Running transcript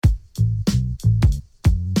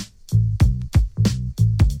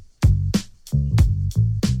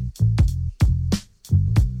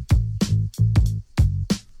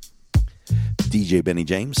DJ Benny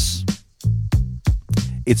James.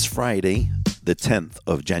 It's Friday, the 10th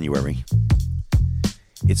of January.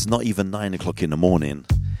 It's not even 9 o'clock in the morning,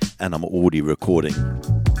 and I'm already recording.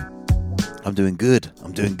 I'm doing good.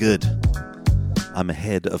 I'm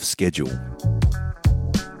ahead of schedule.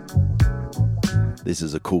 This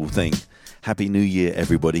is a cool thing. Happy New Year,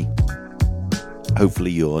 everybody.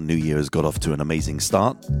 Hopefully your New Year has got off to an amazing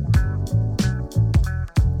start.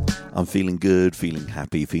 I'm feeling good, feeling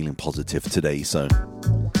happy, feeling positive today, so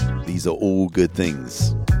these are all good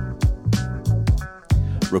things.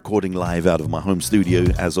 Recording live out of my home studio,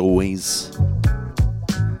 as always.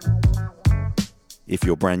 If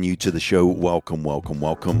you're brand new to the show, welcome.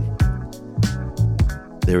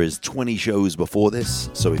 There is 20 shows before this,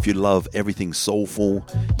 so if you love everything soulful,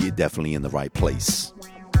 you're definitely in the right place.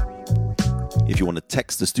 If you want to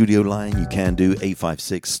text the studio line, you can do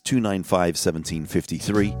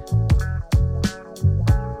 856-295-1753.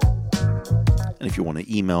 And if you want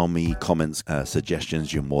to email me comments,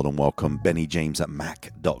 suggestions, you're more than welcome.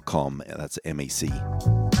 BennyJames@mac.com. That's MAC.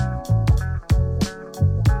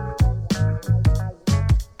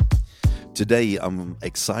 Today, I'm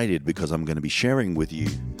excited because I'm going to be sharing with you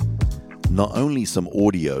not only some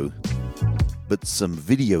audio, but some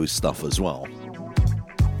video stuff as well.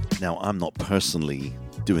 Now, I'm not personally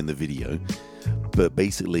doing the video, but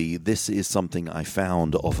basically this is something I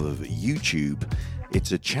found off of YouTube.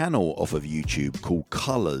 It's a channel off of YouTube called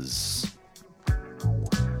Colors.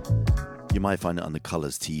 You might find it under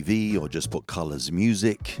Colors TV or just put Colors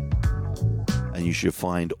Music, and you should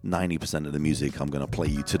find 90% of the music I'm going to play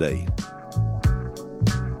you today.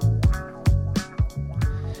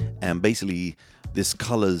 And basically, this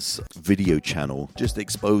Colors video channel just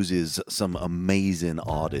exposes some amazing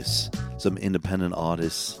artists, some independent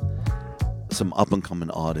artists, some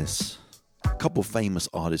up-and-coming artists, a couple famous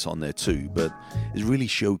artists on there too, but it's really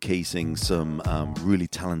showcasing some really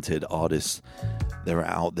talented artists that are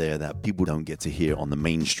out there that people don't get to hear on the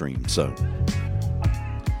mainstream.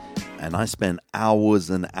 And I spent hours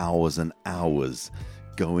and hours and hours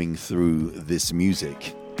going through this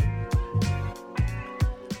music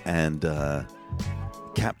and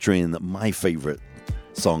capturing my favorite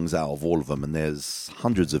songs out of all of them, and there's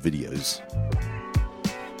hundreds of videos.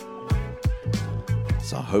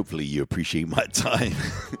 So hopefully you appreciate my time.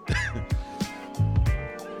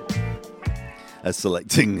 I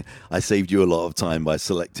saved you a lot of time by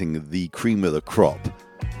selecting the cream of the crop.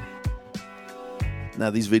 Now,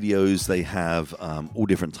 these videos, they have all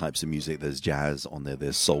different types of music. There's jazz on there,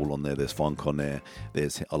 there's soul on there, there's funk on there,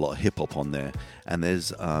 there's a lot of hip-hop on there, and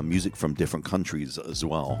there's music from different countries as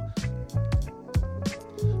well.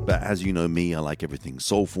 But as you know me, I like everything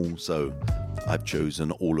soulful, so I've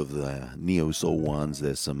chosen all of the neo-soul ones.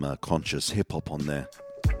 There's some conscious hip-hop on there.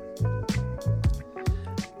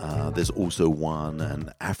 There's also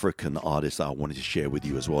an African artist that I wanted to share with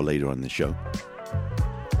you as well later on in the show.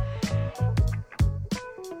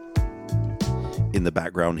 In the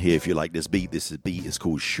background here, if you like this beat is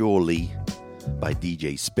called Surely by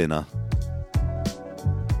DJ Spinner.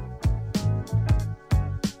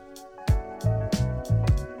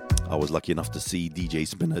 I was lucky enough to see DJ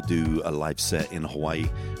Spinner do a live set in Hawaii.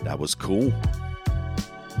 That was cool.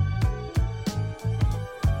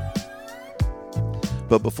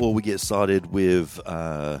 But before we get started with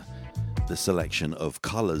the selection of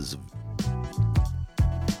colors,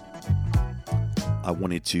 I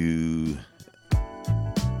wanted to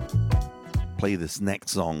play this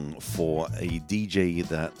next song for a DJ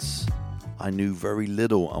that I knew very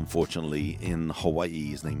little, unfortunately, in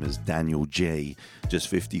Hawaii. His name is Daniel J, just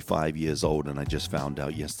 55 years old, and I just found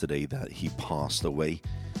out yesterday that he passed away.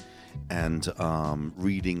 And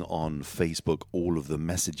reading on Facebook all of the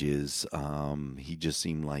messages, he just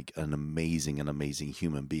seemed like an amazing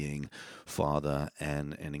human being, father,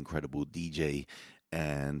 and an incredible DJ.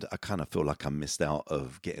 And I kind of feel like I missed out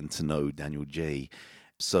of getting to know Daniel J.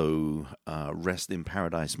 So rest in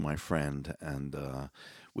paradise, my friend, and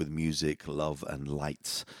with music, love, and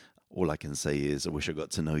light. All I can say is I wish I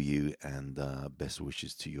got to know you, and best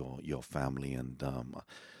wishes to your family. And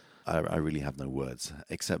I really have no words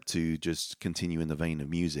except to just continue in the vein of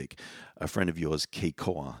music. A friend of yours,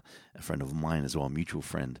 Keikoa, a friend of mine as well, a mutual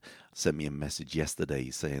friend, sent me a message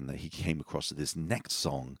yesterday saying that he came across this next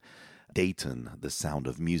song, Dayton, The Sound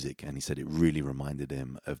of Music, and he said it really reminded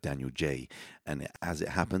him of Daniel J. And as it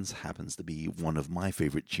happens to be one of my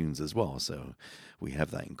favorite tunes as well. So we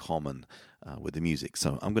have that in common with the music.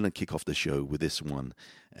 So I'm going to kick off the show with this one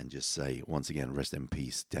and just say, once again, rest in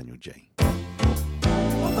peace, Daniel J.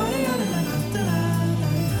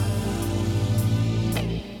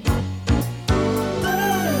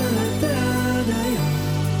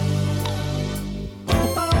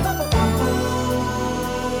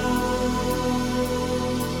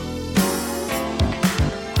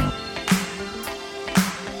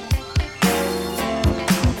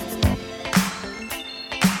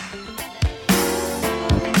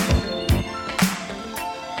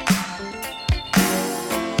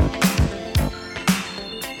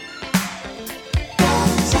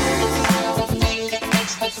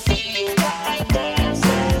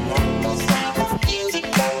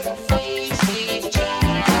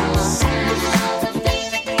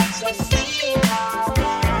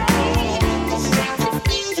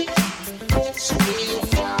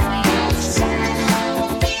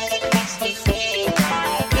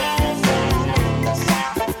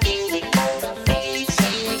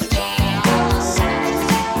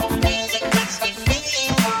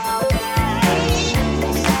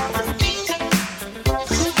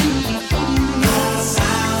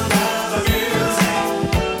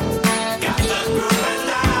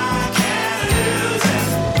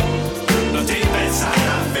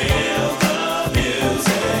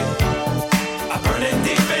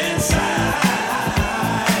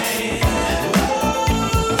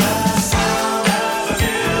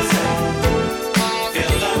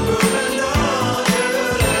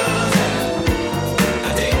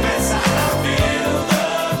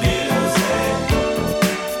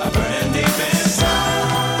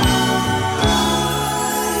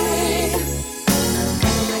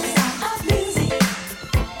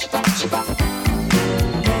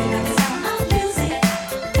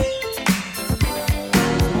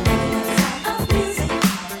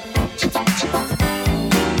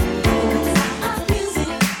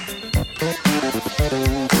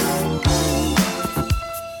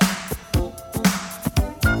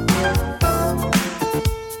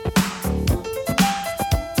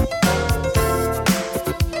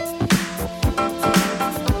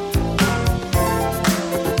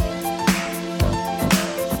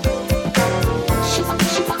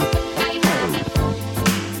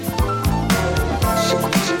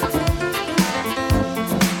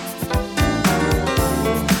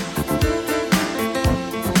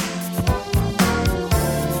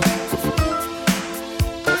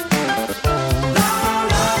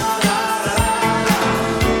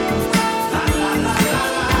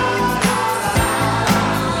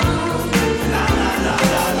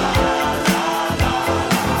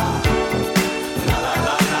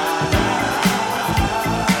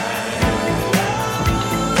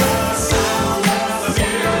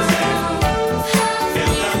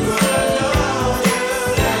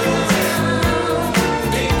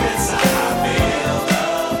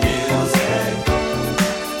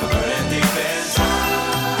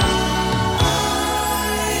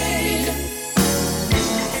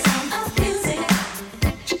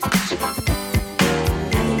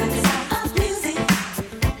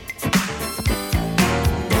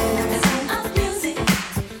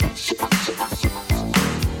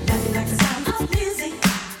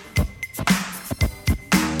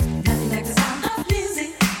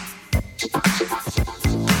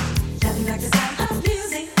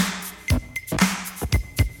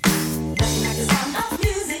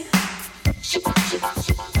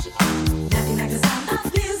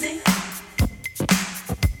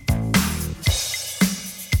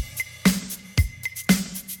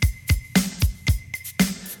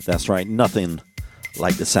 That's right, nothing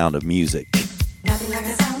like the sound of music. Nothing like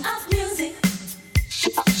the sound of music.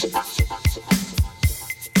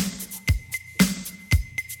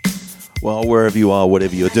 Well, wherever you are,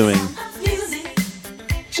 whatever you're doing,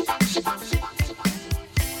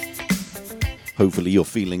 hopefully you're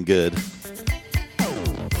feeling good.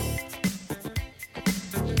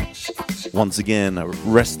 Once again,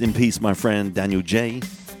 rest in peace, my friend Daniel J.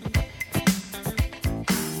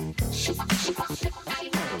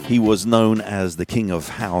 He was known as the king of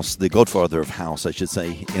house, the godfather of house, I should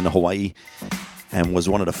say, in Hawaii, and was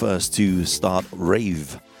one of the first to start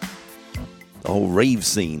rave, the whole rave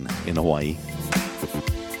scene in Hawaii.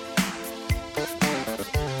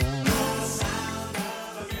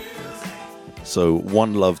 So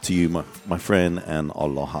one love to you, my friend, and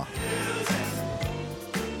aloha.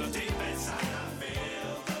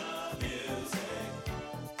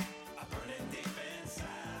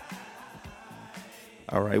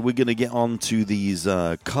 All right, we're going to get on to these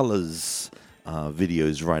colors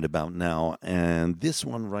videos right about now. And this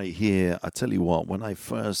one right here, I tell you what, when I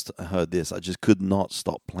first heard this, I just could not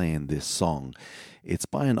stop playing this song. It's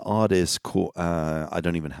by an artist called, I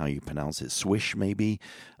don't even know how you pronounce it, Swish maybe,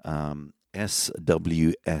 SWSH.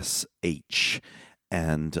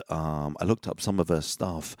 And I looked up some of her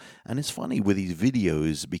stuff, and it's funny with these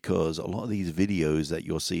videos because a lot of these videos that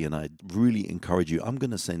you'll see, and I really encourage you, I'm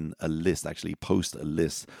going to send a list, actually post a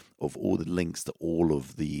list of all the links to all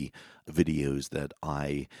of the videos that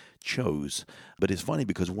I chose. But it's funny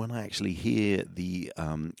because when I actually hear the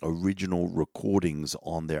original recordings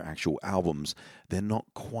on their actual albums, they're not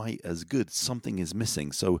quite as good. Something is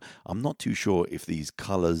missing. So I'm not too sure if these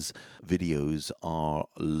colors videos are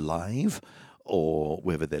live or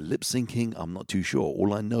whether they're lip syncing. I'm not too sure.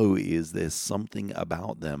 All I know is there's something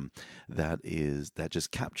about them that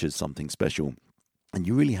just captures something special. And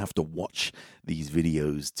you really have to watch these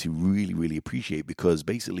videos to really, really appreciate, because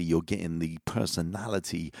basically you're getting the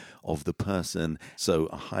personality of the person. So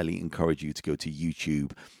I highly encourage you to go to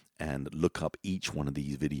YouTube and look up each one of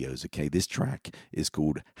these videos. Okay, this track is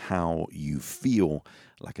called How You Feel,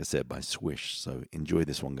 like I said, by Swish. So enjoy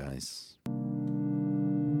this one, guys.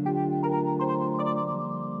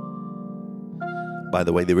 By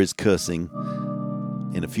the way, there is cursing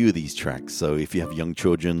in a few of these tracks, so if you have young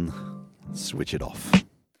children, switch it off.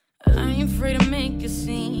 I ain't afraid to make a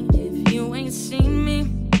scene if you ain't seen me.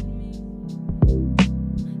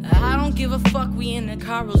 I don't give a fuck, we in the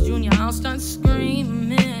Carl's Jr. I'll start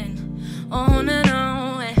screaming on and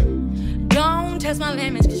on. Don't test my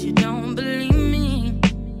limits cause you don't believe me.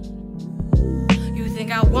 You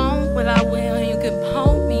think I won't? Well I will. You can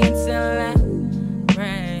poke me until I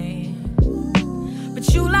pray.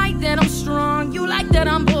 But you like that I'm strong, you like that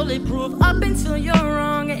I'm bulletproof up until you're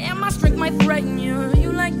wrong. And my strength might threaten you.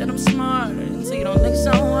 You like that I'm smart until you don't look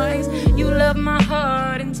so wise. You love my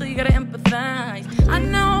heart until you gotta empathize. I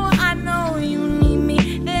know you need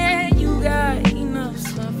me there. You got enough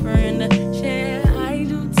suffering to share. I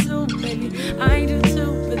do too, baby, I do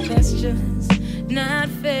too. But that's just not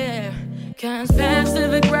fair. Cause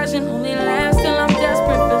passive aggression only lasts till I'm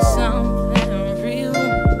desperate for something real.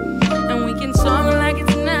 And we can talk like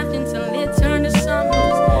it's nothing till it turns to something.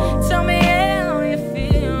 Just tell me how you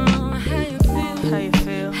feel. How you feel. How you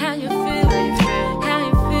feel. How you feel. How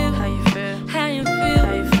you feel. How you feel. How you feel.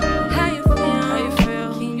 How you feel. How you feel. How you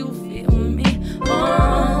feel. Can you feel me?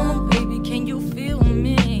 Oh, baby, can you feel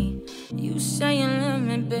me? You say you love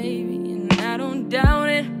me, baby, and I don't doubt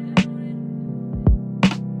it.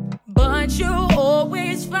 But you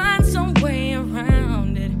always find some way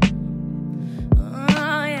around it.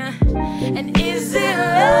 Oh, yeah. And is it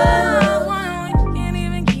love when we can't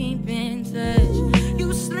even keep in touch?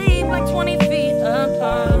 You sleep like 20 feet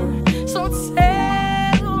apart. So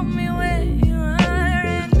tell me where you are.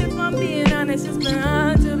 And if I'm being honest, it's been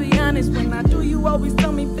hard to be honest. When I do, you always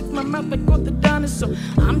tell me fix my mouth like orthodontist. So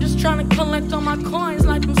I'm just trying to collect all my coins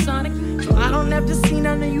like I'm Sonic. So I don't have to see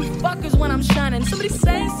none of you fuckers when I'm shining. Somebody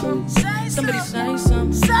say something. Somebody say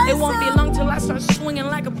something. It won't be long till I start swinging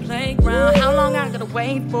like a playground. How long I gotta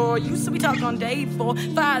wait for? You said we talk on day 4,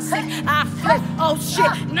 5, 6. I flip. Oh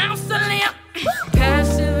shit, now suddenly I'm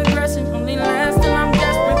passive aggressive. Only lasts till I'm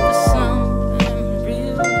desperate for something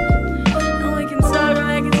real. And we can talk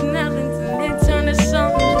like it's nothing till it turns to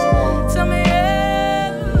something. Just tell me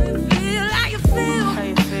how you feel. How you feel. How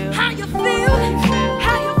you feel. How you feel.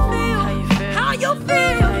 How you feel. How you feel. How you feel.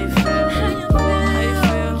 How you feel. How you feel. How you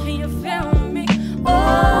feel. Can you feel me?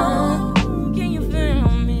 Oh, can you feel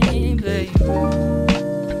me, baby?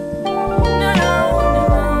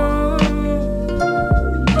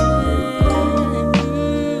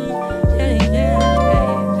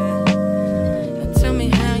 Tell me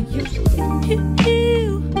how you feel.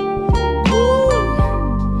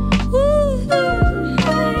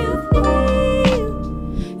 How you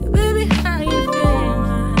feel. Baby, how you feel.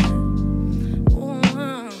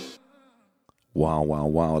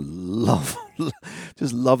 Wow.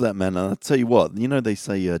 Just love that, man. And I'll tell you what, you know, they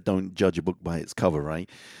say don't judge a book by its cover, right?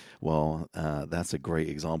 Well, that's a great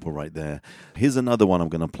example right there. Here's another one I'm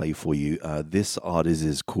going to play for you. This artist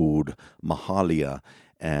is called Mahalia,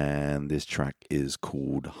 and this track is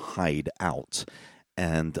called Hide Out.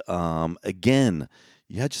 And again,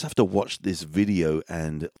 you just have to watch this video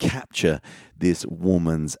and capture this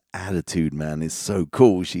woman's attitude, man. It's so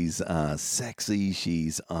cool. She's sexy.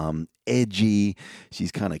 She's edgy.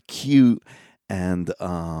 She's kind of cute. And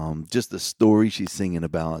just the story she's singing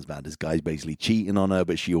about is about this guy's basically cheating on her,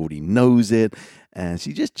 but she already knows it. And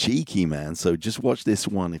she's just cheeky, man. So just watch this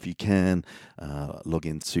one if you can. Log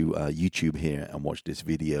into YouTube here and watch this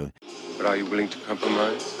video. But are you willing to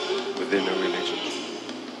compromise within a relationship?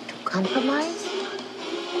 To compromise?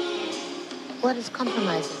 What is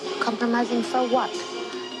compromising? Compromising for what?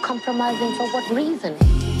 Compromising for what reason?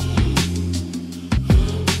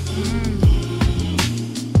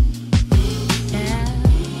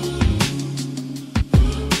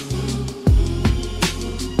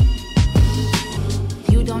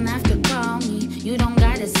 You don't have to call me, you don't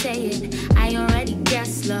gotta say it. I already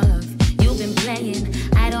guess, love, you've been playing.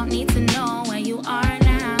 I don't need to know where you are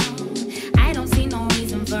now. I don't see no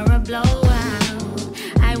reason for a blowout.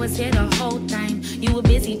 I was here the whole time, you were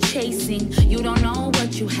busy chasing. You don't know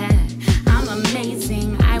what you had, I'm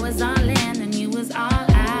amazing. I was all in and you was all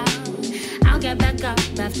out. I'll get back up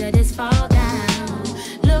after this fall down.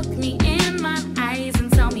 Look me in my eyes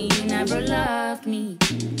and tell me you never loved me,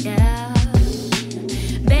 yeah.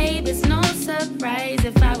 Babe, it's no surprise,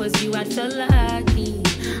 if I was you, I'd feel lucky.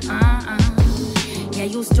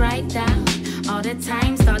 strike down. All the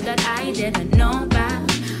times thought that I didn't know about.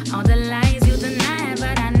 All the lies you denied,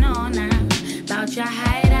 but I know now about your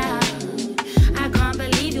hideout. I can't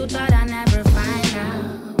believe you thought I'd never find out.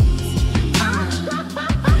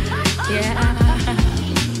 Yeah.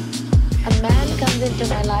 A man comes into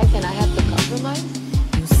my life and I have to compromise.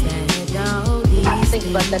 You said all these Think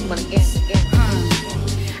about that one again.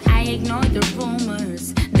 I ignored the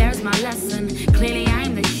rumors. There's my lesson. Clearly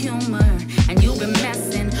I'm the humor, and you've been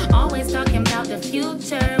messing. Always talking about the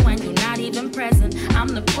future when you're not even present. I'm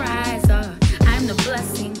the prize, I'm the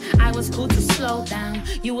blessing. I was cool to slow down.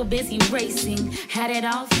 You were busy racing, had it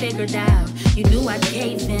all figured out. You knew I'd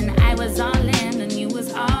cave in. I was all in and you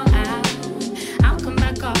was all out. I'll come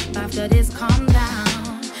back up after this, calm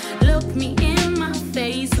down. Look me in my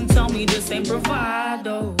face and tell me this ain't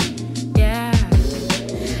bravado. Yeah,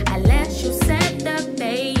 I let you set the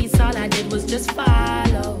pace. All I did was just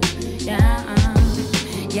follow.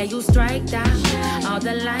 Yeah, you strike down. All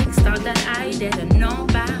the likes thought that I didn't know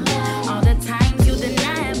about. All the times you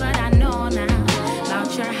denied, but I know now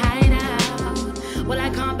about your hideout. Well, I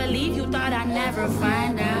can't believe you thought I'd never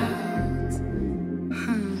find out.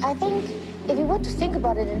 I think if you were to think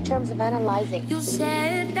about it in terms of analyzing, You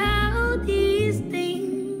said all these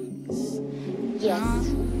things.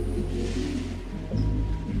 yes,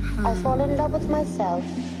 I fall in love with myself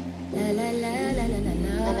La, la, la, la, la, la,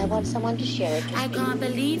 la. and I want someone to share it I with me. can't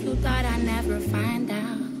believe you thought I'd never find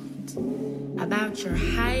out about your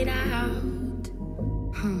hideout.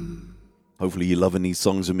 Hopefully you're loving these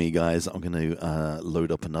songs with me, guys. I'm going to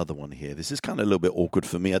load up another one here. This is kind of a little bit awkward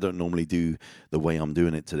for me. I don't normally do the way I'm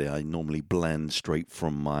doing it today. I normally blend straight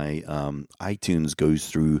from my iTunes, goes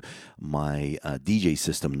through my DJ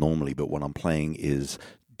system normally, but what I'm playing is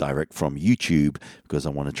direct from YouTube because I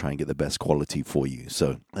want to try and get the best quality for you.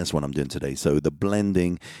 So that's what I'm doing today. So the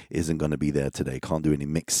blending isn't going to be there today. Can't do any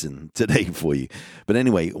mixing today for you. But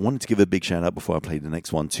anyway, I wanted to give a big shout out before I play the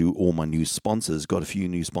next one to all my new sponsors. Got a few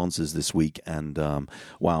new sponsors this week, and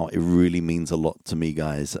wow, it really means a lot to me,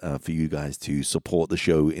 guys, for you guys to support the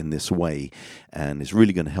show in this way. And it's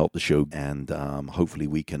really going to help the show, and hopefully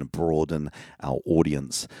we can broaden our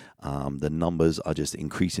audience. The numbers are just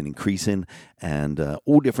increasing, and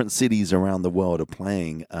all different cities around the world are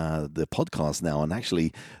playing the podcast now. And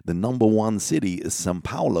actually, the number one city is São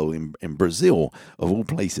Paulo in Brazil, of all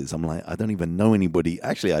places. I'm like, I don't even know anybody.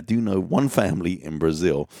 Actually, I do know one family in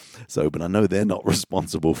Brazil, but I know they're not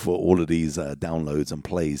responsible for all of these downloads and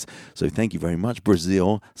plays. So thank you very much,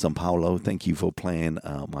 Brazil, São Paulo. Thank you for playing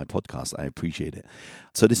my podcast. I appreciate it.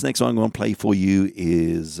 So this next one I'm going to play for you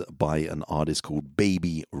is by an artist called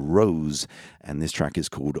Baby Rose, and this track is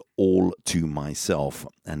called All to Myself.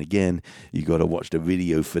 And again, you got to watch the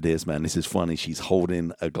video for this, man. This is funny. She's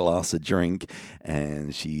holding a glass of drink,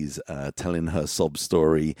 and she's telling her sob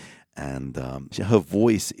story, and her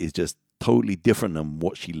voice is just totally different than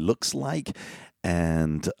what she looks like,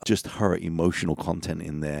 and just her emotional content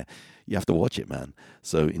in there. You have to watch it, man.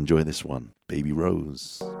 So enjoy this one, Baby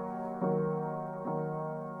Rose.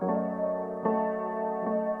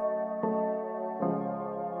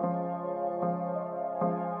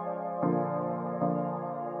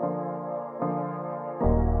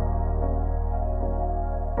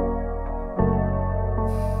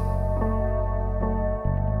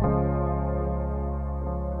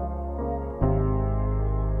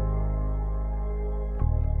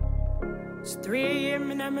 It's 3 a.m.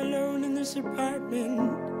 and I'm alone in this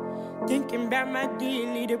apartment, thinking about my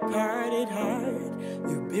dearly departed heart.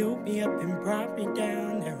 You built me up and brought me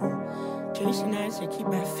down. Now chasing eyes to keep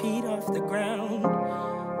my feet off the ground.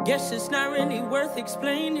 Guess it's not really worth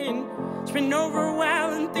explaining. It's been over a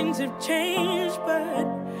while and things have changed, but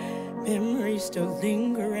memories still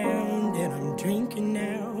linger around. And I'm drinking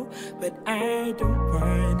now, but I don't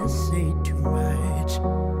wanna say too much.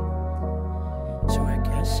 So I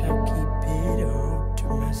guess I'll keep it all to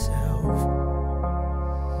myself.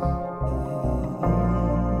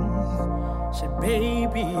 So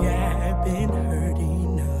baby, I've been hurt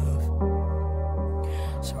enough.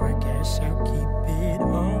 So I guess I'll keep it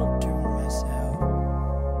all to myself.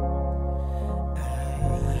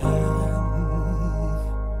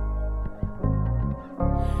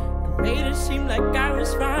 I made it seem like I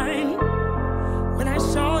was fine when I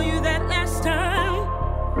saw you that last time.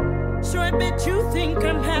 So I bet you think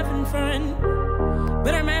I'm having fun,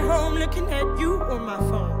 but I'm at home looking at you on my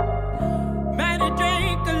phone. Might have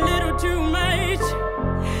drank a little too much.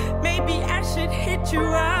 Maybe I should hit you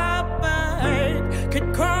up, but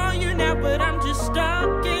could call you now, but I'm just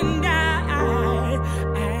stuck and I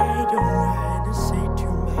don't wanna say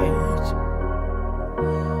too much.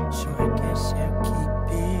 So I guess I'll keep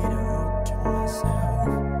it all to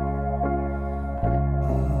myself.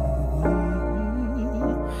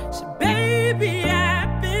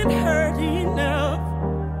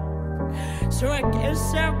 So I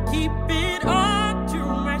guess I'll keep it all to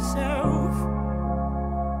myself.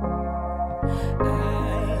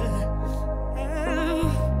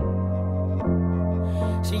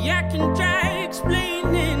 See, I can try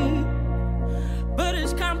explaining, but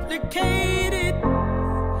it's complicated.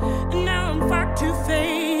 And now I'm far too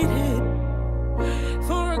faded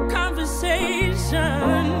for a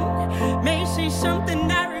conversation. May say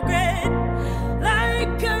something I regret,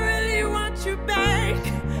 like I really want you back,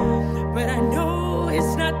 but I know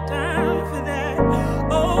it's not time for that.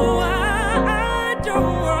 Oh, I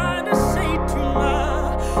don't want to say too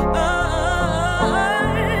much.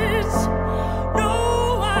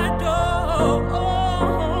 No, I don't.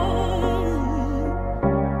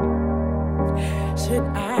 Said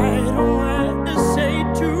I don't want to say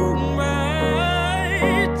too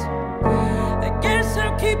much. I guess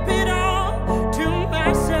I'll keep it all to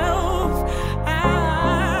myself. I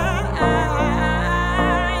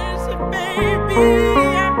said, baby,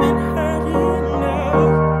 I've been hurting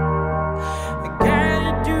enough. I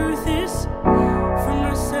gotta do this for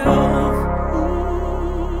myself.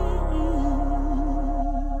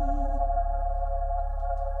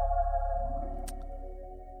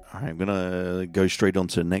 All right, I'm going to go straight on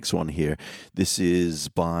to the next one here. This is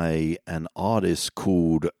by an artist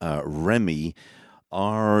called Remy,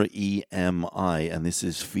 R-E-M-I, and this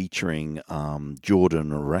is featuring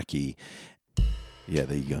Jordan Recchi. Yeah,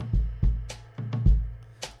 there you go.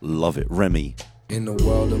 Love it. Remy. In the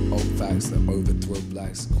world of old facts that overthrow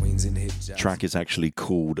blacks, queens in hip jazz. Track is actually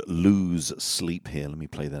called Lose Sleep here. Let me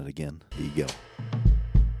play that again. There you go.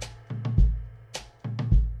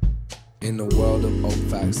 In the world of old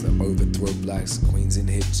facts that overthrow blacks, queens in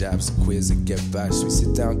hip jabs, queers that get bashed. We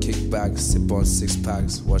sit down, kick back, sip on 6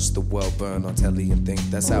 packs, watch the world burn on telly and think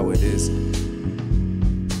that's how it is.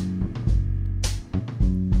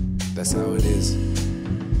 That's how it is.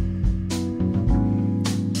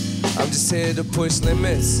 I'm just here to push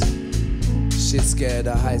limits. Shit scared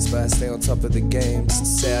of heights, but I stay on top of the game. Just to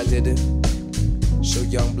say I did it. Show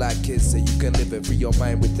young black kids that you can live it. Free your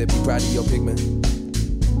mind with it, be proud of your pigment.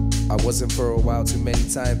 I wasn't for a while, too many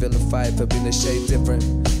times vilified for being a shade different.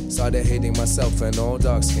 Started hating myself and all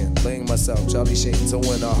dark skin, playing myself, Charlie Sheen to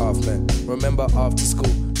win a half man. Remember after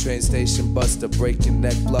school, train station buster, breaking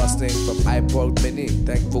neck blasting from iPod mini.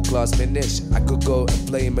 Thankful class finish. I could go and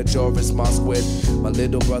play Majora's Mask with my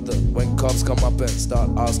little brother. When cops come up and start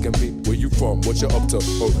asking me, where you from? What you up to?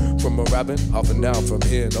 Oh, from a rabbit, half an hour from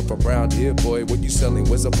here, not from around here, boy. What you selling?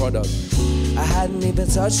 Where's the product? I hadn't even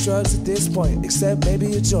touched drugs at this point, except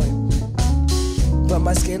maybe a joint. But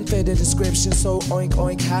my skin fit the description, so oink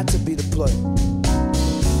oink had to be deployed.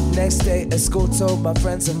 Next day at school, told my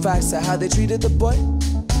friends and facts of how they treated the boy.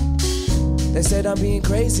 They said I'm being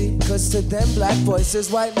crazy, cause to them black voice is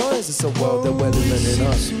white noise. It's a world that we're living in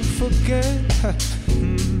us. To forget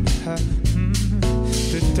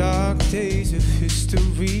the dark days of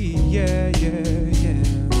history, yeah, yeah, yeah.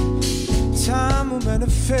 Time will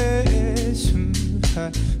manifest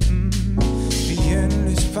the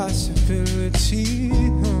endless possibility.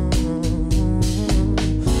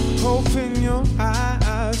 Open your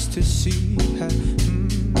eyes to see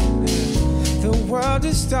the world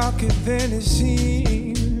is darker than it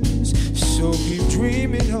seems. So keep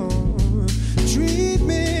dreaming on,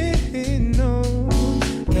 dreaming on.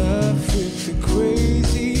 Love with the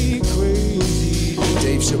crazy, crazy.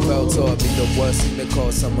 Dave Chappelle taught me the worst thing to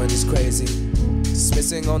call someone is crazy.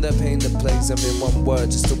 Dismissing all the pain that plagues them in one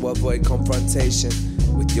word just to avoid confrontation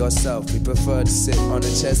with yourself. We prefer to sit on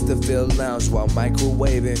a Chesterfield lounge while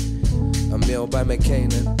microwaving a meal by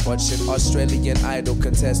McCain, watching Australian Idol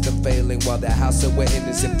contestant failing while their house that we're in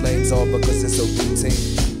is in flames, all because it's so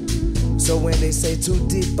routine. So when they say too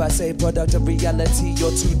deep, I say product of reality,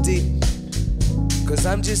 you're too deep. Cause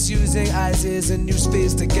I'm just using eyes, ears and new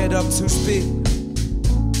spheres to get up to speed.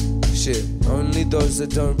 Shit, only those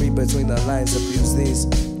that don't read between the lines abuse these.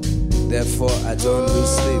 Therefore I don't lose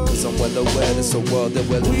sleep, cause I'm well aware it's a world that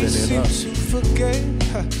we're living in. We seem to forget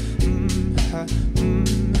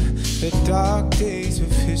the dark days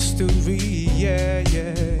of history, yeah,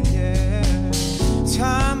 yeah, yeah.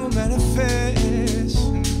 Time will manifest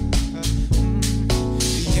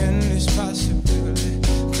the endless possibility,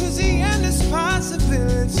 cause the endless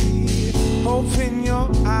possibility. Open your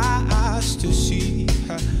eyes to see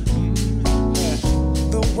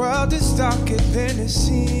the world is darker than it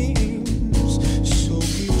seems. So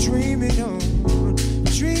keep dreaming on,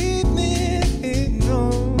 dreaming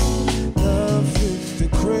on. Love with the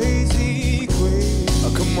crazy, crazy.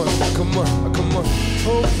 Oh, come on, come on, come on.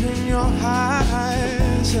 Open your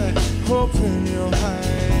eyes, open your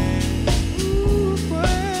eyes. Ooh,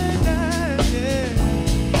 yeah.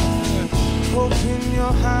 Open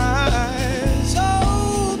your eyes,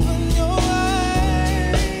 open your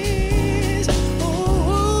eyes. Ooh,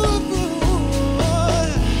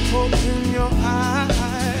 open your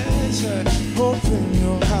eyes, open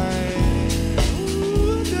your eyes. Ooh,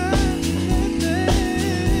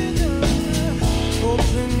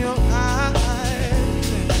 open your eyes,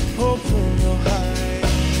 open your eyes.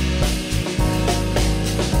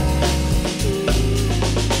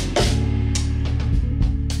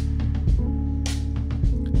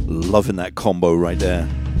 Loving that combo right there.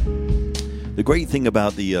 The great thing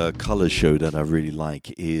about the color show that I really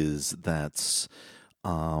like is that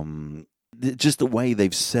just the way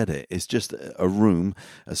they've set it. It's just a room,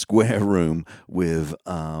 a square room with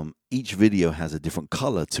each video has a different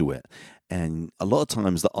color to it. And a lot of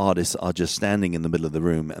times the artists are just standing in the middle of the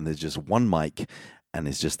room and there's just one mic and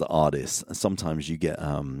it's just the artist. And sometimes you get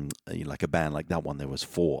like a band like that one, there was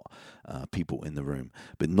 4 people in the room.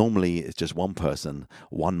 But normally it's just one person,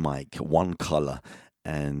 one mic, one color,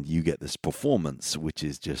 and you get this performance, which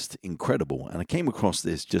is just incredible. And I came across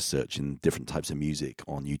this just searching different types of music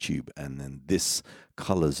on YouTube, and then this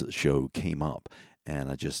colors show came up. And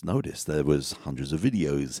I just noticed there was hundreds of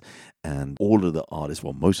videos, and all of the artists,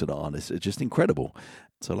 well, most of the artists are just incredible.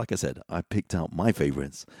 So like I said, I picked out my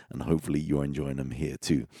favorites, and hopefully you're enjoying them here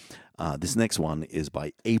too. This next one is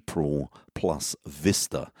by April plus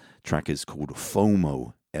Vista. Track is called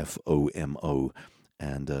FOMO, F-O-M-O.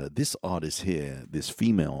 And this artist here, this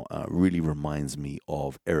female, really reminds me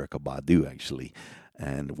of Erykah Badu, actually.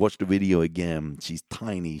 And watch the video again. She's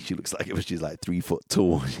tiny. She looks like she's like 3 foot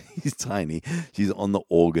tall. She's tiny. She's on the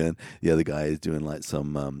organ. The other guy is doing like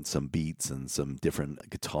some beats and some different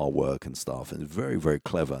guitar work and stuff. And it's very, very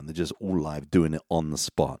clever. And they're just all live doing it on the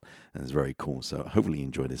spot. And it's very cool. So hopefully you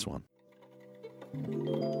enjoy this one.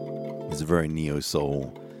 It's a very neo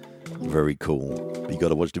soul. Very cool. But you got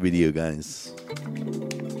to watch the video, guys.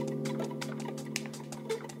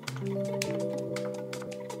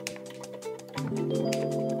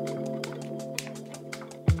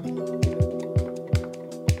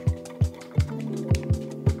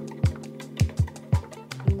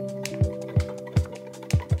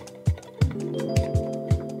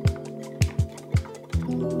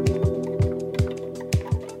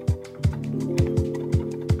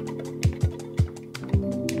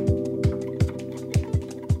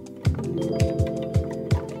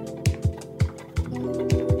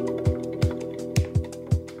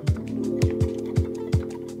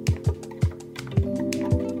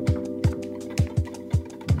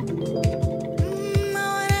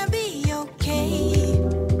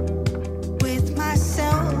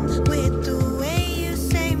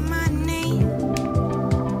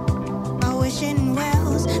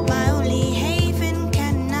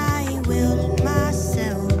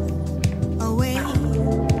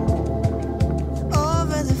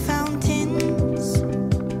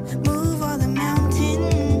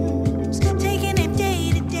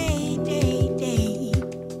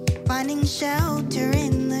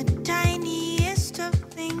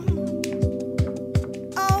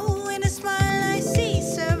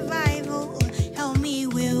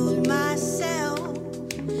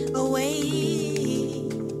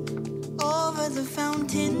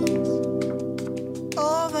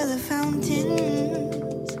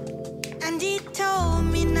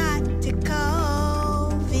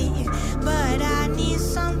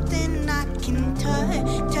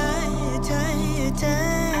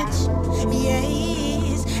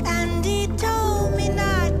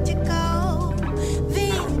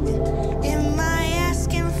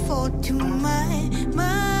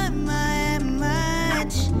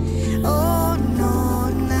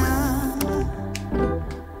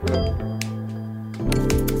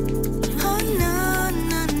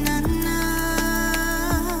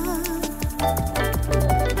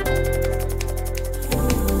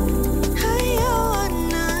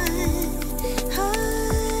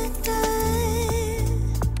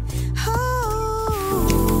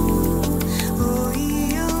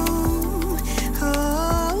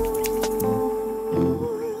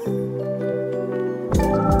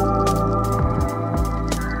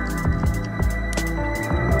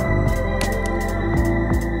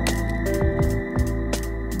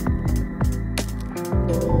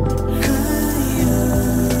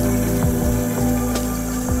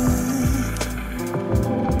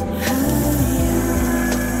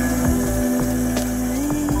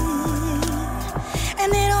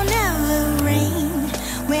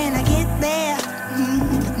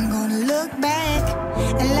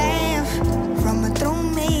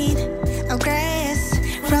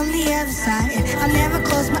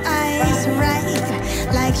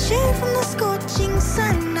 Shade from the scorching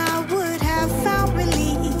sun, I would have found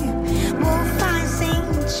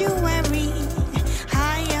sanctuary,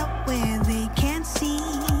 high up where they can't see.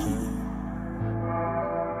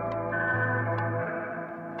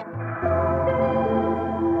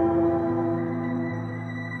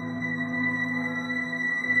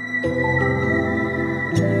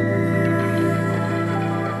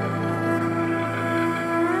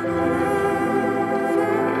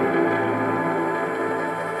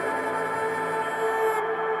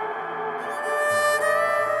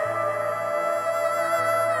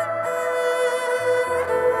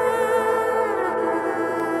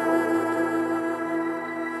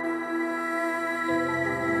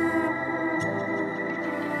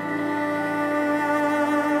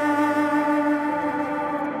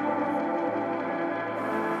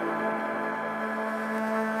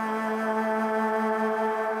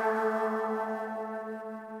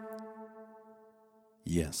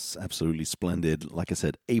 Yes, absolutely splendid. Like I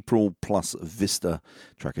said, April plus Vista.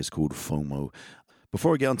 Track is called FOMO.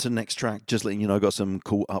 Before I get on to the next track, just letting you know, I got some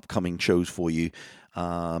cool upcoming shows for you.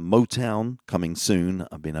 Motown coming soon.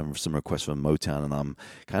 I've been having some requests from Motown, and I'm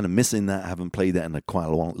kind of missing that. I haven't played that in quite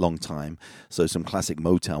a long time. So some classic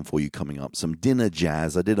Motown for you coming up. Some dinner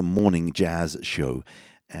jazz. I did a morning jazz show,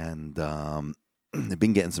 and I've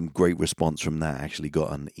been getting some great response from that. I actually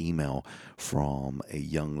got an email from a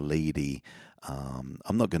young lady.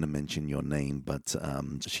 I'm not going to mention your name, but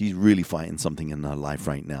she's really fighting something in her life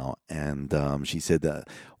right now. And she said that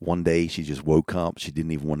one day she just woke up. She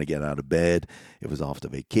didn't even want to get out of bed. It was after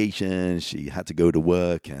vacation. She had to go to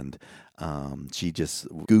work, and she just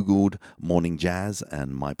Googled morning jazz,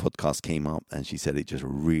 and my podcast came up, and she said it just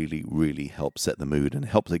really, really helped set the mood and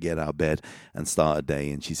helped her get out of bed and start a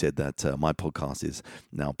day. And she said that my podcast is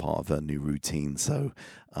now part of her new routine. So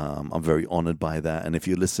I'm very honored by that. And if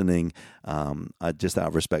you're listening, I just out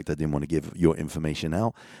of respect, I didn't want to give your information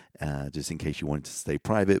out, just in case you wanted to stay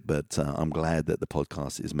private. But I'm glad that the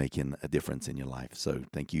podcast is making a difference in your life. So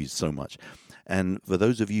thank you so much. And for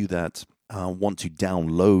those of you that want to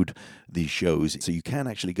download these shows, so you can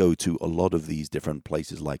actually go to a lot of these different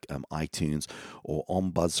places like iTunes or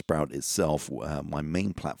on Buzzsprout itself, my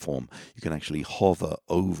main platform. You can actually hover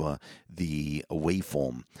over the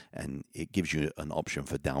waveform and it gives you an option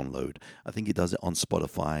for download. I think it does it on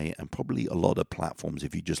Spotify and probably a lot of platforms.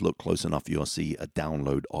 If you just look close enough, you'll see a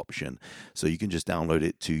download option. So you can just download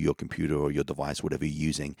it to your computer or your device, whatever you're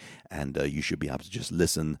using, and you should be able to just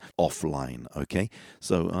listen offline, okay?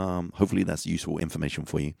 So hopefully that's useful information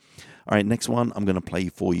for you. All right, next one I'm going to play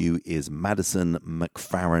for you is Madison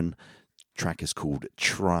McFerrin. Track is called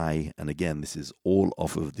Try. And again, this is all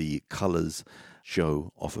off of the Colors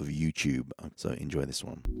show off of YouTube. So enjoy this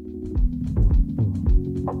one.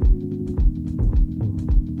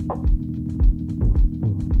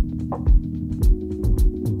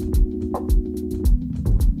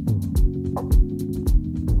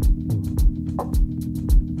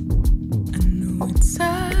 I know it's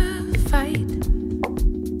a fight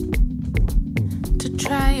to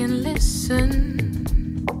try and listen,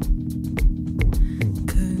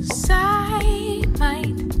 'cause I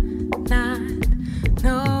might not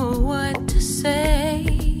know what to say.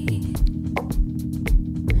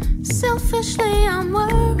 Selfishly, I'm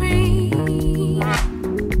worried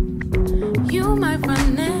you might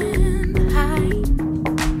run and hide.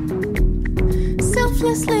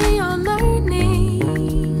 Selflessly, you're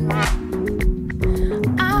learning.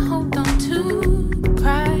 I hold on to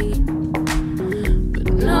pride, but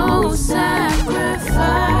no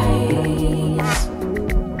sacrifice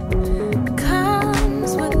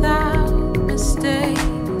comes without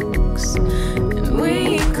mistakes, and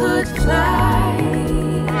we could fly.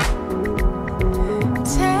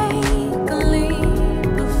 Take a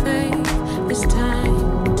leap of faith. It's time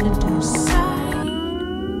to decide.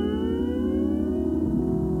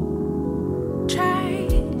 Try.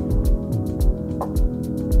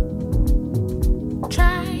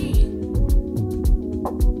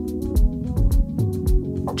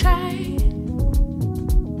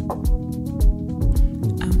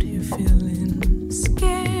 Out here feeling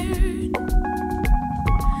scared,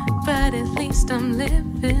 but at least I'm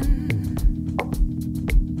living.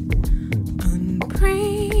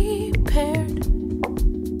 Unprepared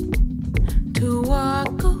to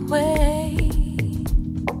walk away.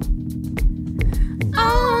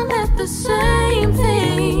 I'll let the same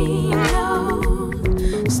thing no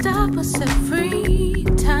stop us every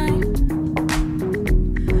time.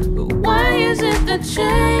 But why is it that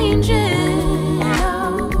changing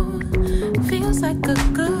feels like a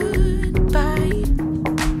goodbye,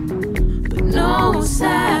 but no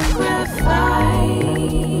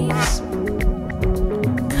sacrifice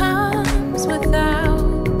comes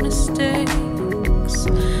without mistakes,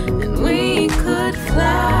 and we could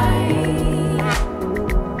fly.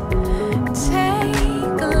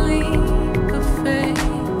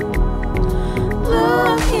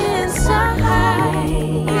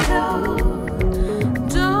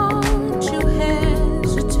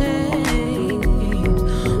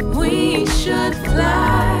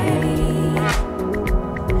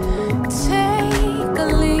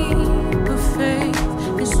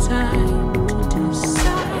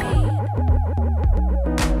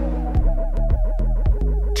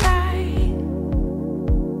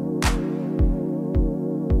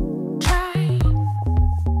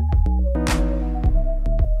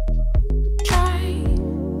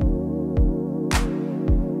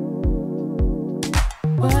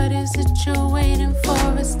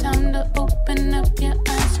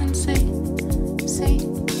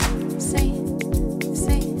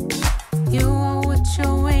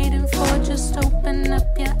 open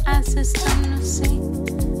up your eyes, it's time to see.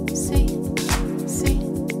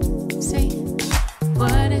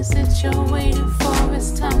 What is it you're waiting for?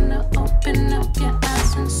 It's time to open up your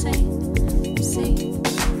eyes and see.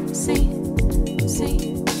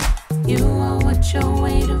 You are what you're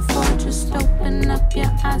waiting for. Just open up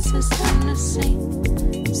your eyes, it's time to see.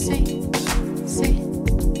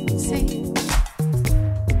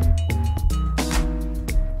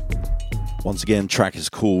 Once again, track is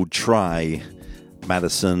called Try,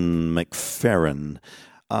 Madison McFerrin.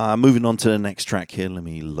 Moving on to the next track here. Let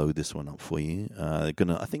me load this one up for you. I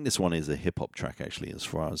think this one is a hip hop track, actually, as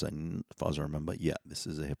far as I remember. Yeah, this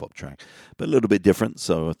is a hip hop track, but a little bit different.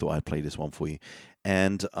 So I thought I'd play this one for you.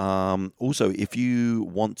 And also, if you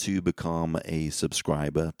want to become a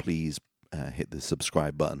subscriber, please hit the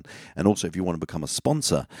subscribe button. And also, if you want to become a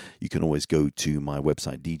sponsor, you can always go to my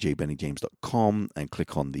website, djbennyjames.com, and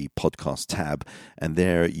click on the podcast tab. And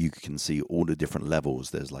there you can see all the different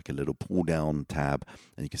levels. There's like a little pull down tab,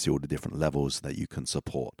 and you can see all the different levels that you can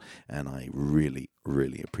support. And I really,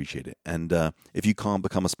 really appreciate it. And if you can't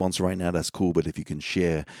become a sponsor right now, that's cool. But if you can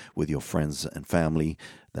share with your friends and family,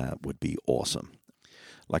 that would be awesome.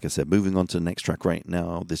 Like I said, moving on to the next track right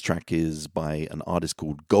now. This track is by an artist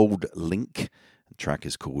called Gold Link. The track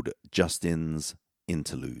is called Justin's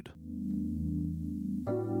Interlude.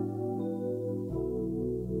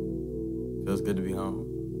 Feels good to be home.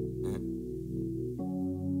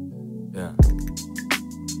 Yeah.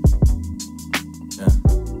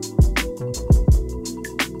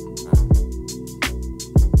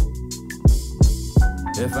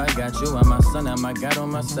 If I got you on my son, I might got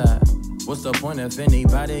on my side. What's the point if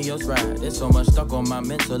anybody else ride? There's so much stuck on my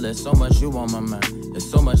mental, there's so much you on my mind. There's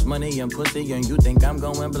so much money and pussy and you think I'm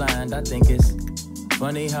going blind. I think it's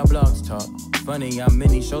funny how blogs talk. Funny how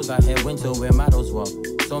many shows I had went to where models walk.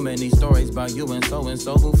 So many stories about you and so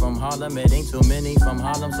who from Harlem. It ain't too many from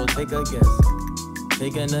Harlem, so take a guess.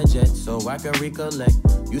 Taking a jet so I can recollect.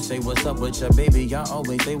 You say what's up with your baby, I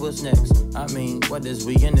always say what's next. I mean, what is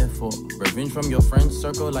we in it for? Revenge from your friend's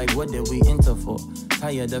circle, like what did we enter for?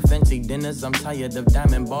 Tired of fancy dinners, I'm tired of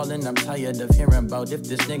diamond balling. I'm tired of hearing about if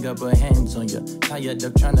this nigga put hands on you. Tired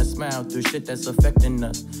of trying to smile through shit that's affecting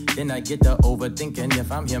us. Then I get to overthinking if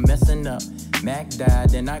I'm here messing up. Mac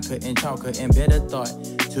died and I couldn't talk, couldn't bear the thought.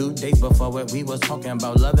 2 days before it, we was talking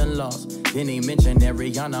about love and loss. Then he mentioned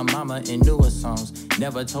Ariana Mama in newer songs.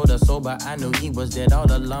 Never told her so, but I knew he was dead all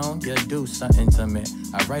alone. You do something to me.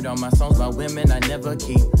 I write all my songs about women I never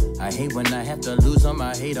keep. I hate when I have to lose them,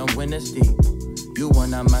 I hate them when it's deep. You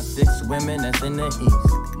one of my 6 women that's in the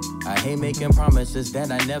East. I hate making promises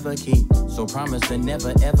that I never keep. So promise to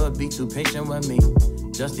never ever be too patient with me.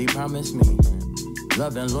 Just he promised me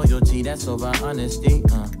love and loyalty, that's over honesty.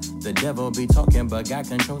 The devil be talking, but God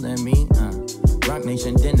controlling me. Rock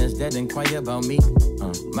Nation dinners that inquire about me.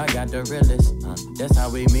 My God, the realest. That's how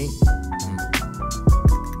we meet.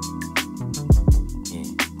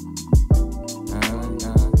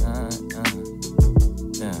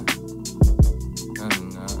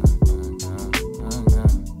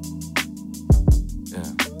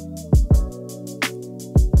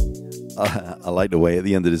 I like the way at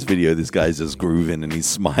the end of this video, this guy's just grooving and he's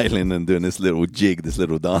smiling and doing this little jig, this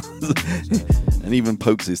little dance, and even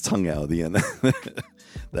pokes his tongue out at the end.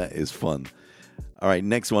 That is fun. All right,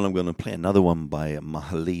 next one, I'm going to play another one by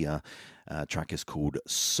Mahalia. Track is called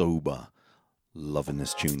Sober. Loving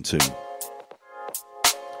this tune too.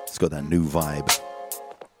 It's got that new vibe.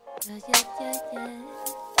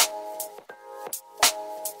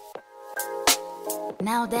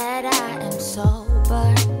 Now that I am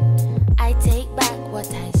sober, I take back what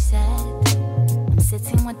I said. I'm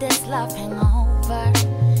sitting with this love hangover,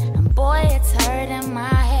 and boy, it's hurting my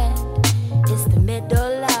head. It's the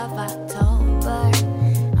middle of October,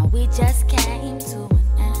 and we just came to an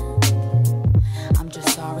end. I'm just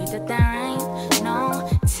sorry that there ain't no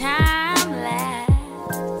time left.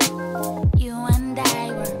 You and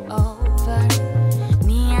I were over,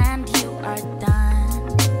 me and you are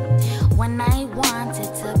done. When I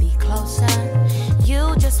wanted to be closer,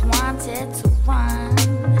 you just wanted to run.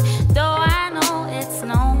 Though I know it's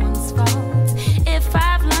no one's fault. If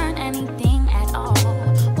I've learned anything at all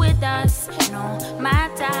with us, no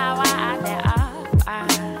matter how I add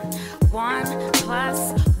up, 1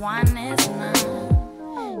 + 1 is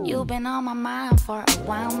none. You've been on my mind for a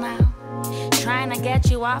while now, trying to get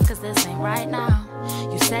you off, cause this ain't right now.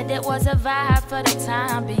 You said it was a vibe for the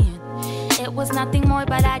time being. It was nothing more,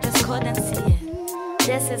 but I just couldn't see it.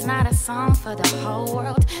 This is not a song for the whole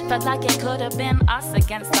world. Felt like it could have been us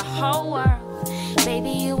against the whole world. Baby,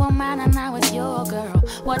 you were mine and I was your girl.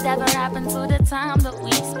 Whatever happened to the time that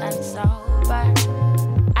we spent sober?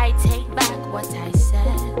 I take back what I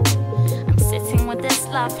said. I'm sitting with this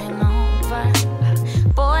love hangover.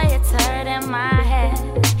 Boy, it's hurting my head.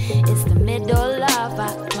 It's the middle of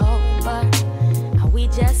October, and we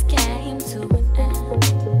just came to an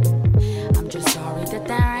end. I'm just sorry that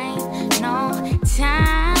there ain't no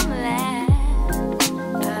time left.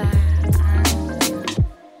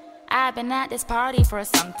 I've been at this party for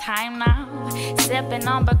some time now, sipping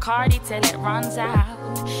on Bacardi till it runs out.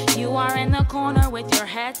 You are in the corner with your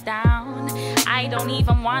head down. I don't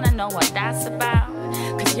even wanna know what that's about,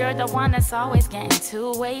 cause you're the one that's always getting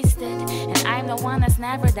too wasted, and I'm the one that's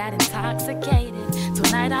never that intoxicated.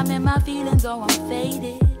 Tonight I'm in my feelings, oh I'm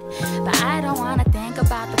faded, but I don't wanna think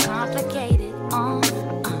about the complicated.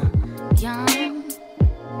 Young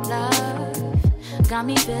love got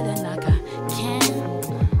me feeling like I can't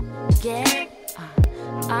get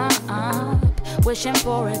up, wishing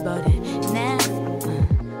for it, but it never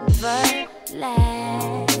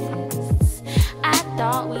lasts. I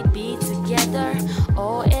thought we'd be together,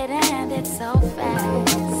 oh it ended so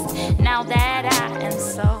fast. Now that I am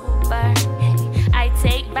sober, I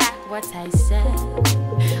take back what I said.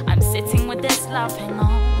 I'm sitting with this love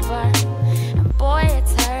hangover, and boy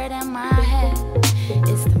it's hurting my head.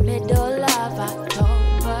 It's the middle of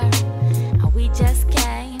October, and we just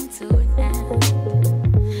came to an end.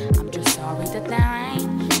 I'm just sorry that there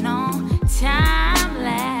ain't no time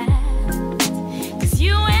left, cause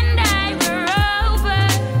you and I were over.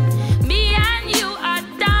 Me and you are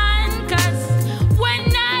done, cause when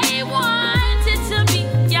I wanted to be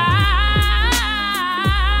young,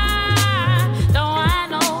 though I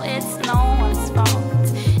know it's no one's fault,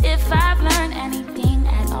 if I've learned anything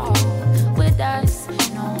at all with us,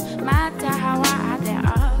 no matter how I add it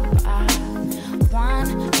up,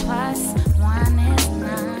 1 plus 1 is 9.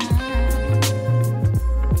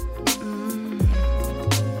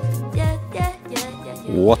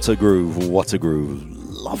 What a groove, what a groove.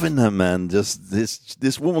 Loving her, man. Just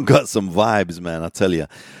this woman got some vibes, man, I tell you.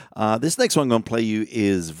 This next one I'm going to play you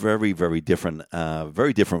is very, very different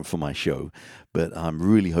for my show, but I'm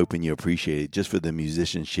really hoping you appreciate it just for the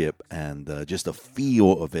musicianship and just the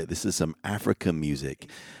feel of it. This is some African music.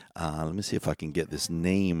 Let me see if I can get this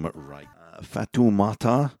name right.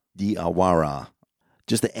 Fatoumata Diawara.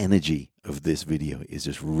 Just the energy of this video is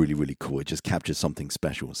just really, really cool. It just captures something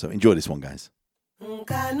special. So enjoy this one, guys.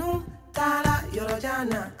 Nkanu tara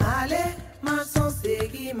yorojana ale mason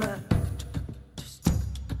segima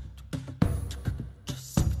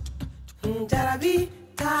Jarabi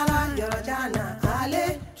tara yorojana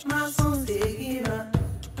ale mason segima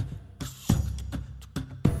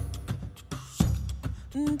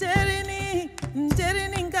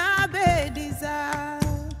Nterini ngabe diza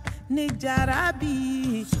ni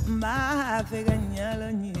jarabi ma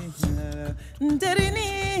feganyala ni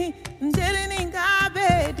Nterini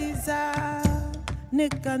ngabe diza ni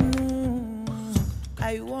kanu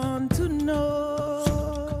I want to know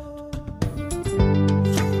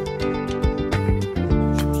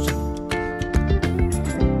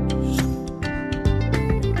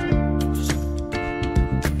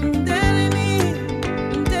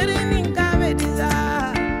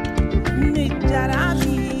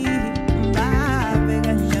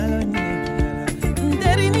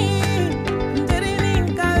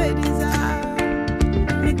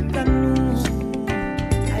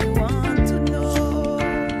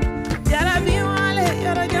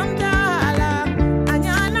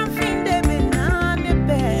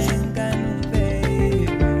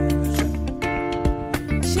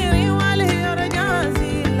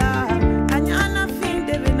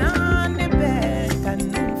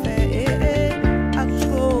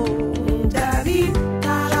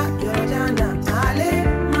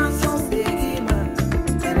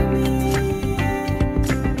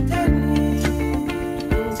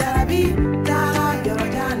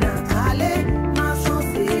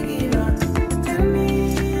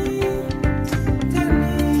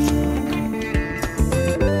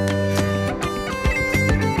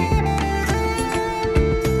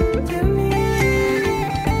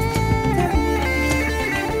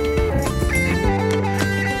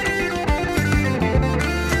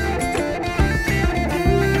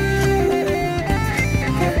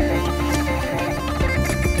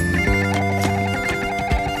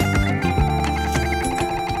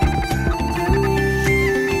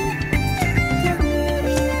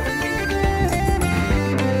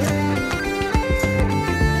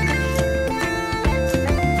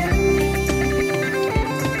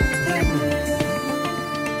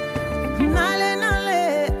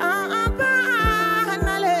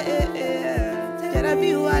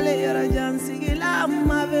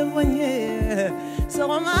So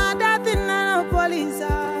I'm a datin na police.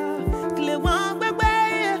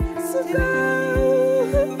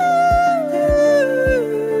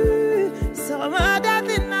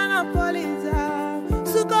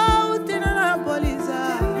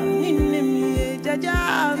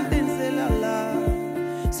 jaja tinselala.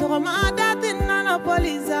 So ma datin nana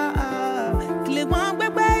poliza. Klegwan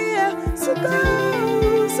bebe suka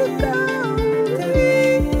suka.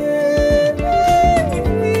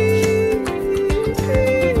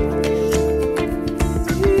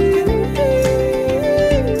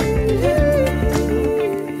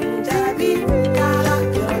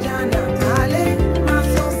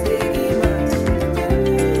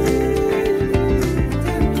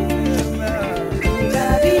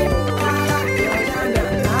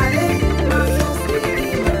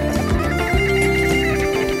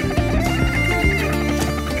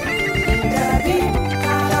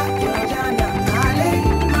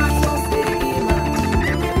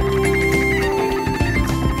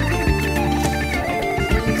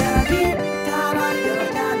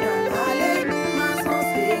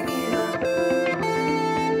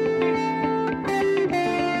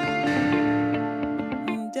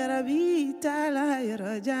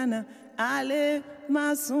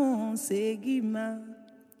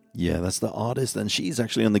 Yeah, that's the artist, and she's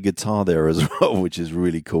actually on the guitar there as well, which is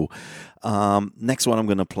really cool. Next one I'm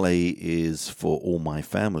going to play is for all my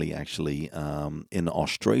family, actually, in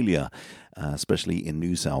Australia, especially in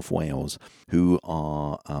New South Wales, who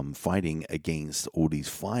are fighting against all these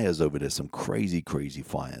fires over there, some crazy, crazy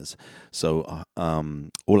fires. So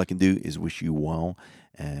all I can do is wish you well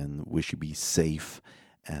and wish you be safe.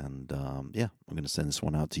 And yeah, I'm going to send this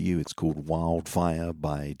one out to you. It's called Wildfire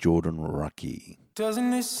by Jordan Rucky.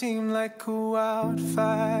 Doesn't it seem like a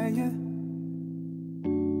wildfire?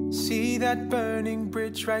 See that burning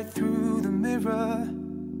bridge right through the mirror.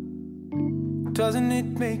 Doesn't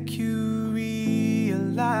it make you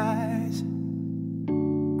realize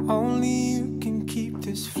only you can keep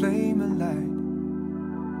this flame alive?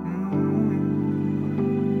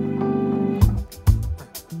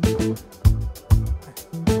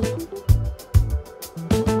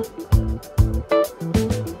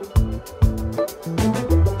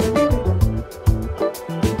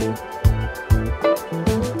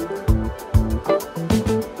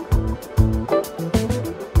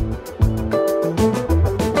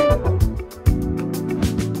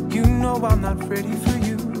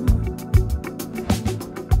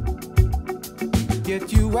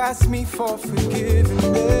 Ask me for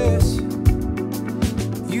forgiveness.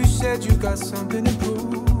 You said you got something to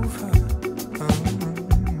prove.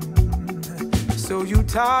 So you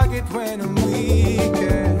target when I'm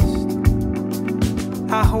weakest.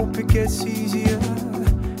 I hope it gets easier.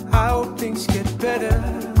 I hope things get better.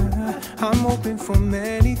 I'm hoping for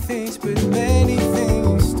many things, but many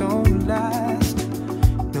things don't last.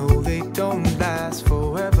 No, they don't last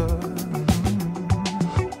forever.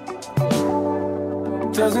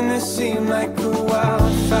 Doesn't it seem like a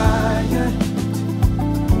wildfire?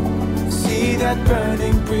 See that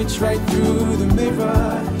burning bridge right through the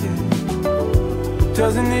mirror, yeah.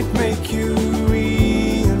 Doesn't it make you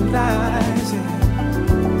realize it?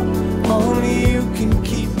 Only you can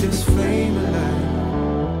keep this flame alive.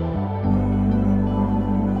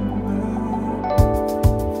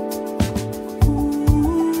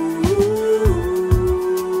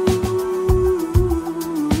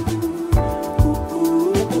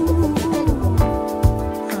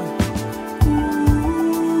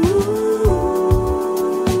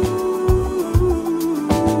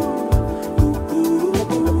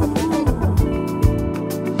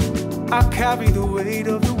 Carry the weight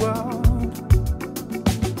of the world,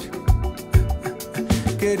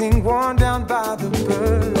 getting worn down by the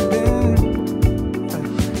burden.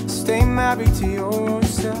 Stay married to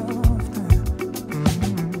yourself.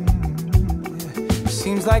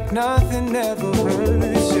 Seems like nothing ever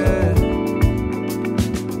hurts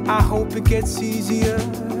you. I hope it gets easier.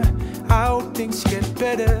 I hope things get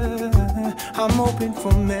better. I'm hoping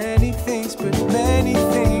for many things, but many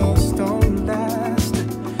things don't last.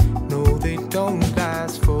 They don't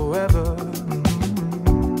last forever.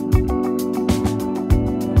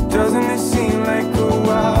 Doesn't it seem like a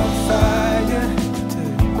wildfire?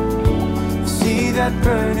 See that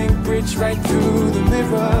burning bridge right through the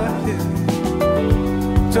mirror, yeah.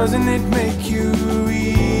 Doesn't it make you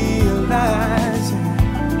realize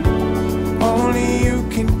only you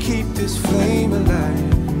can keep this flame alive?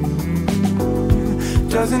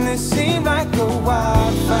 Doesn't it seem like a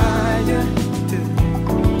wildfire?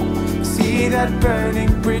 See that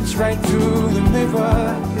burning bridge right through the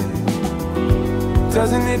mirror, yeah.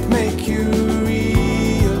 Doesn't it make you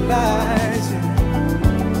realize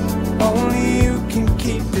only you can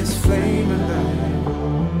keep this flame alive?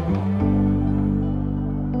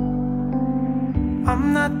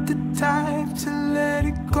 I'm not the type to let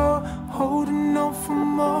it go, holding on for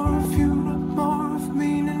more of you, more of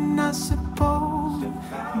me than I suppose.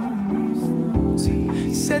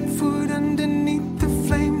 set foot underneath the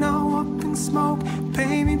flame, now up in smoke.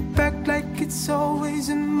 Pay me back like it's always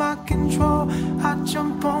in my control. I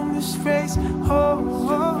jump on this race.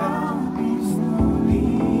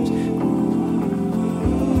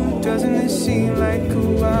 Doesn't it seem like a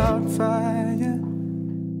wildfire?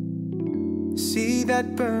 See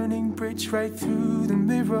that burning bridge right through the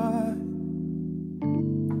mirror.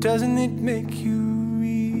 Doesn't it make you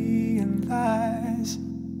realize?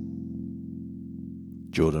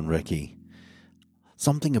 Jordan Recchi.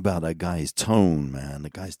 Something about that guy's tone, man. The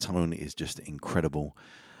guy's tone is just incredible.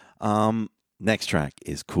 Next track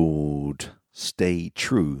is called Stay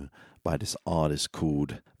True by this artist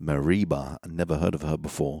called Mariba. I never heard of her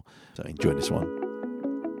before, so enjoy this one.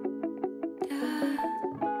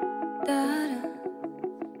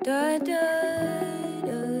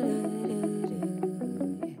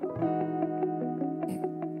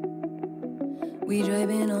 We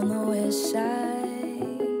driving on the west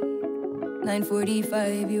side,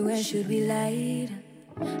 9:45, US should be light.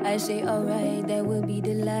 I say alright, that would be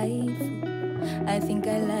delightful. I think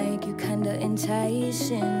I like you, kinda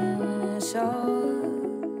enticing. So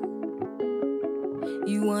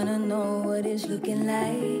you wanna know what it's looking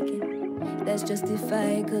like? That's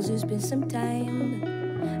justified, cause it's been some time.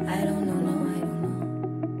 But I don't know, no, I don't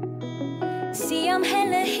know. See, I'm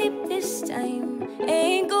hella hip this time.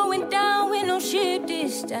 Ain't going down with no shit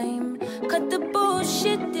this time. Cut the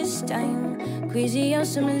bullshit this time. Crazy on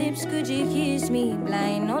some lips, could you kiss me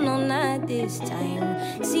blind? No, no, not this time.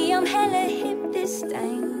 See, I'm hella hip this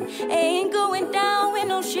time. Ain't going down with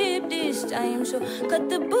no shit this time. So cut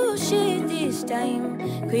the bullshit this time.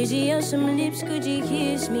 Crazy on some lips, could you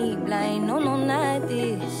kiss me blind? No, no, not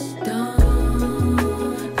this.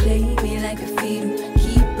 Don't play me like a fiddle.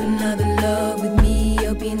 Keep another love with me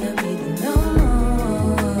up in the middle.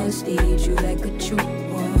 No, stay true like a true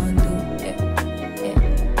one.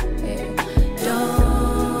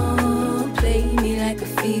 Don't play me like a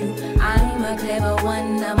fiddle. I'm a clever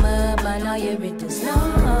one. I'm up on all your rhythms. No,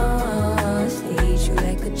 stay true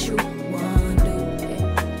like a true one.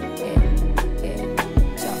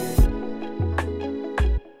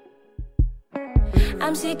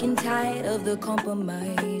 I'm sick and tired of the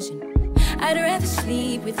compromising. I'd rather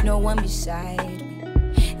sleep with no one beside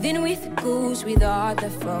me than with a ghost with a heart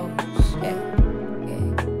that froze.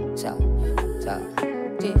 So,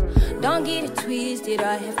 don't get it twisted,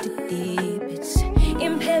 I have to dip. It's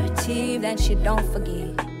imperative that you don't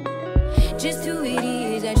forget just who it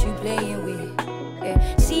is that you playing with.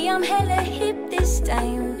 See, I'm hella hip this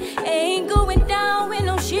time. Ain't going down with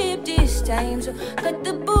no ship this time. So cut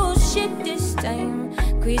the bullshit this time.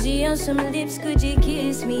 Crazy on some lips, could you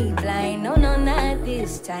kiss me blind? No, no, not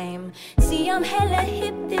this time. See, I'm hella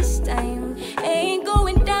hip this time. Ain't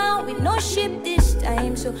going down with no ship this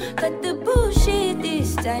time. So cut the bullshit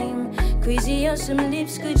this time. Crazy on some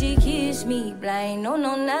lips, could you kiss me blind? No,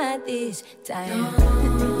 no, not this time.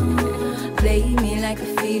 Play me like a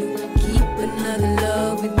fiddle. Keep another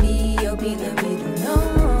love with me up in the middle.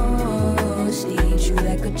 No, stay true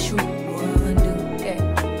like a true one.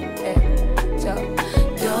 So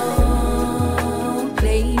don't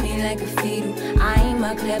play me like a fiddle. I'm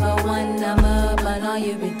a clever one. I'm up on all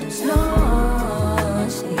your rhythms. No,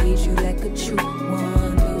 stay true like a true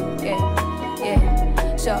one.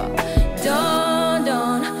 So don't,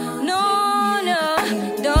 no, no,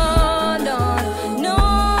 don't, no, no,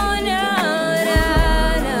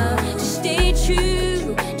 no. Just stay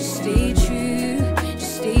true, just stay true,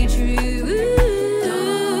 just stay true.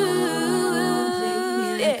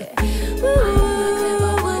 Yeah.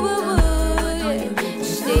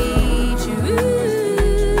 Just stay true,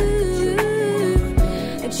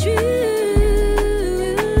 true.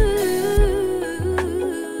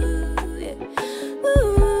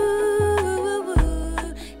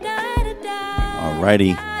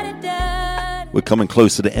 Alrighty, we're coming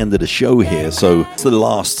close to the end of the show here, so it's the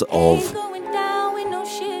last of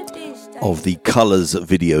the colors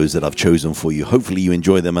videos that I've chosen for you. Hopefully you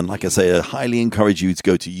enjoy them, and like I say, I highly encourage you to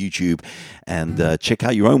go to YouTube and check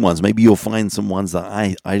out your own ones. Maybe you'll find some ones that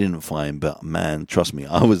I didn't find, but man, trust me,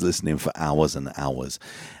 I was listening for hours and hours.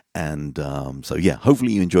 And so yeah,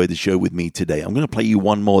 hopefully you enjoyed the show with me today. I'm going to play you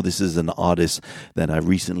one more. This is an artist that I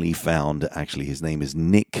recently found. Actually, his name is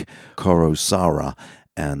Nick Korosara.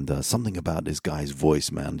 And something about this guy's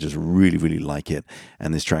voice, man, just really, really like it.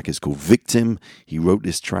 And this track is called Victim. He wrote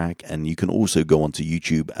this track, and you can also go onto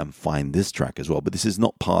YouTube and find this track as well. But this is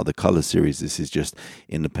not part of the Color series. This is just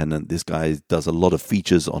independent. This guy does a lot of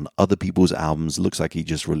features on other people's albums. Looks like he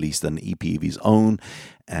just released an EP of his own.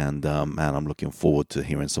 And man, I'm looking forward to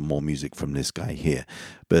hearing some more music from this guy here.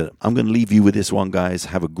 But I'm going to leave you with this one, guys.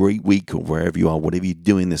 Have a great week wherever you are, whatever you're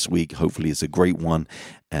doing this week. Hopefully it's a great one.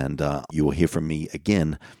 And you will hear from me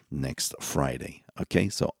again next Friday. Okay,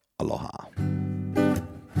 so aloha.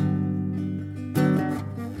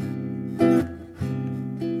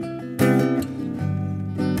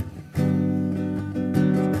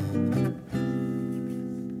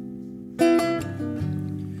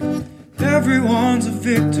 Everyone's a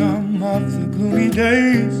victim of the gloomy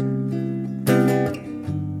days.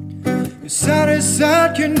 Your saddest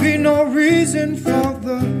sad can be no reason for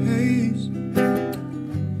the haze.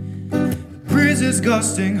 The breeze is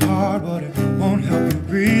gusting hard, but it won't help you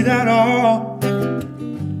breathe at all.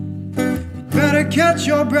 You better catch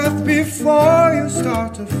your breath before you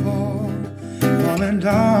start to fall, falling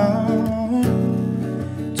down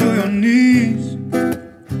to your knees.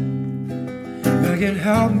 Begging,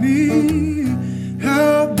 help me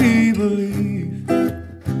believe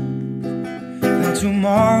that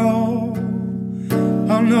tomorrow,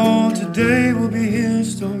 I'll know today will be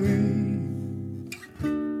history.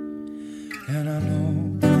 And I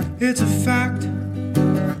know it's a fact,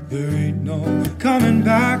 there ain't no coming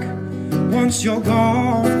back once you're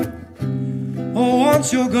gone. Oh,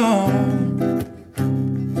 once you're gone.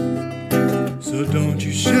 So don't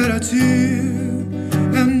you shed a tear,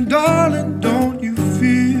 and darling, don't you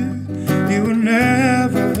fear, you were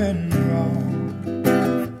never been wrong.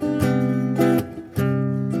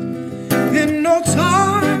 In no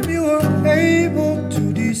time you were able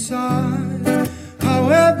to decide how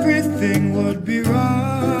everything would be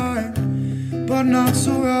right, but not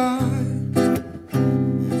so right.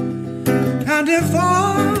 And if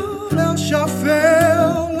all else shall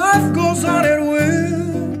fail, life goes on, it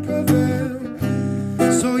will prevail.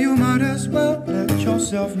 So you might as well let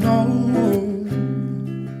yourself know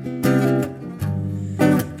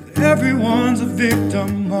that everyone's a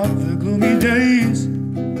victim of the gloomy days.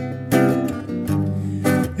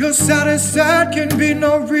 Your saddest sad can be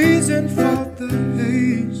no reason for the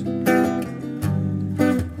haze.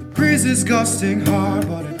 The breeze is gusting hard,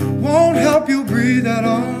 but it won't help you breathe at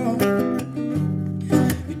all.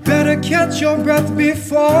 You'd better catch your breath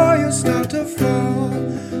before you start to fall,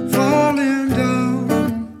 falling